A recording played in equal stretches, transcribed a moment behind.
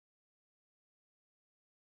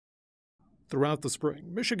Throughout the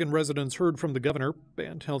spring, Michigan residents heard from the governor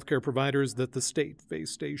and healthcare providers that the state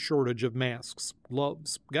faced a shortage of masks,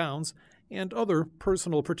 gloves, gowns, and other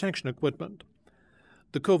personal protection equipment.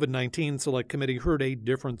 The COVID-19 Select Committee heard a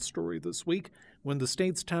different story this week when the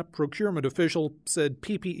state's top procurement official said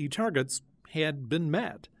PPE targets had been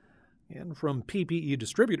met, and from PPE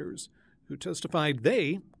distributors who testified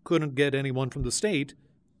they couldn't get anyone from the state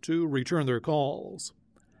to return their calls.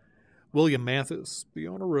 William Mathis, the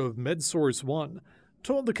owner of MedSource One,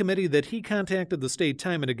 told the committee that he contacted the state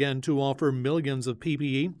time and again to offer millions of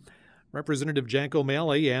PPE. Representative Jack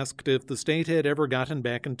O'Malley asked if the state had ever gotten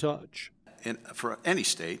back in touch. For any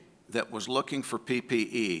state that was looking for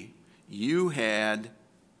PPE, you had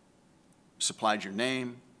supplied your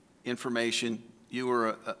name, information, you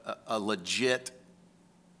were a legit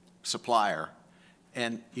supplier,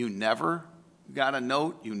 and you never got a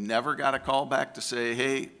note, you never got a call back to say,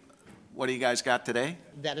 hey, what do you guys got today?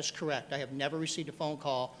 That is correct. I have never received a phone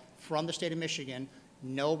call from the state of Michigan,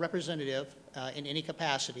 no representative in any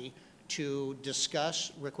capacity to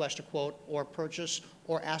discuss, request a quote, or purchase,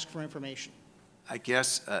 or ask for information. I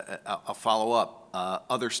guess I'll follow up.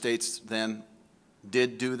 Other states then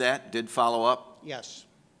did do that, did follow up? Yes.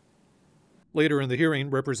 Later in the hearing,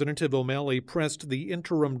 Representative O'Malley pressed the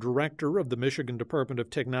interim director of the Michigan Department of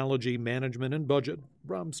Technology, Management and Budget,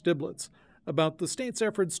 Rob Stiblitz, about the state's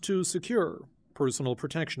efforts to secure personal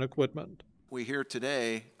protection equipment. We hear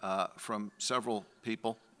today from several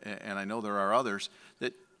people, and I know there are others,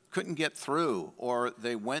 that couldn't get through, or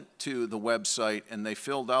they went to the website and they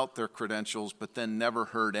filled out their credentials but then never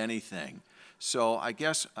heard anything. So I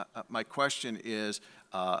guess my question is,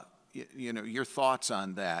 you know, your thoughts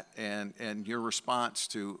on that and your response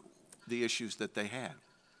to the issues that they had.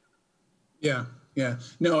 Yeah.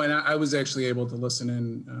 No, and I was actually able to listen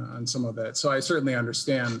in on some of that. So I certainly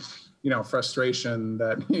understand, you know, frustration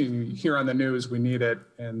that you hear on the news, we need it,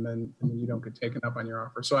 and then you don't get taken up on your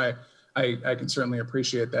offer. So I can certainly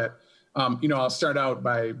appreciate that. You know, I'll start out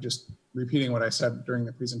by just repeating what I said during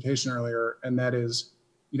the presentation earlier, and that is,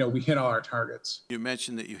 you know, we hit all our targets. You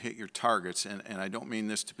mentioned that you hit your targets, and I don't mean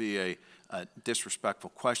this to be a disrespectful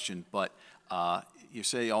question, but you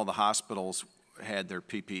say all the hospitals had their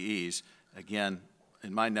PPEs. Again,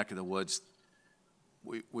 in my neck of the woods,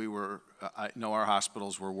 I know our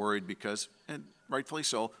hospitals were worried because, and rightfully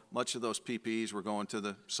so, much of those PPEs were going to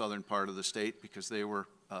the southern part of the state because they were,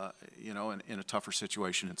 you know, in a tougher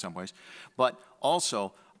situation in some ways. But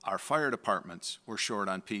also, our fire departments were short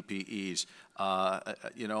on PPEs.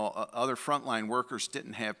 You know, other frontline workers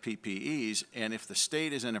didn't have PPEs, and if the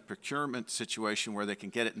state is in a procurement situation where they can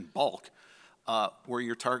get it in bulk, were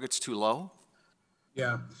your targets too low?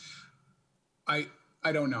 Yeah, I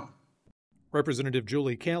don't know. Representative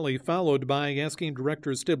Julie Calley followed by asking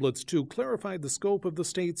Director Stiblitz to clarify the scope of the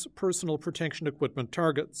state's personal protection equipment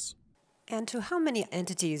targets. And to how many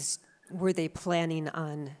entities were they planning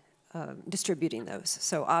on distributing those?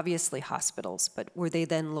 So obviously hospitals, but were they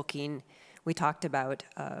then looking, we talked about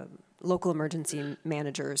local emergency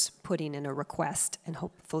managers putting in a request and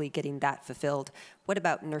hopefully getting that fulfilled. What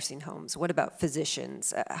about nursing homes? What about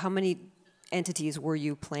physicians? How many entities were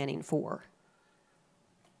you planning for?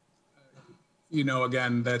 You know,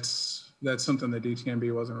 again, that's something that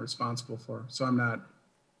DTNB wasn't responsible for. So I'm not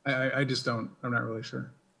really sure.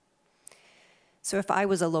 So if I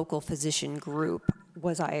was a local physician group,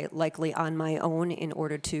 was I likely on my own in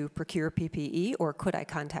order to procure PPE, or could I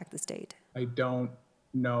contact the state? I don't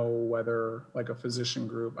know whether, like a physician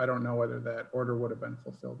group, I don't know whether that order would have been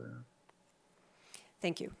fulfilled or not.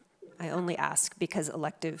 Thank you. I only ask because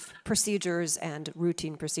elective procedures and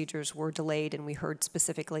routine procedures were delayed, and we heard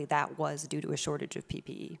specifically that was due to a shortage of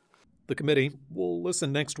PPE. The committee will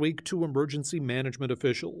listen next week to emergency management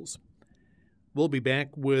officials. We'll be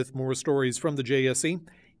back with more stories from the JSC.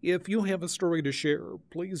 If you have a story to share,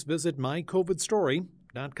 please visit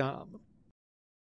mycovidstory.com.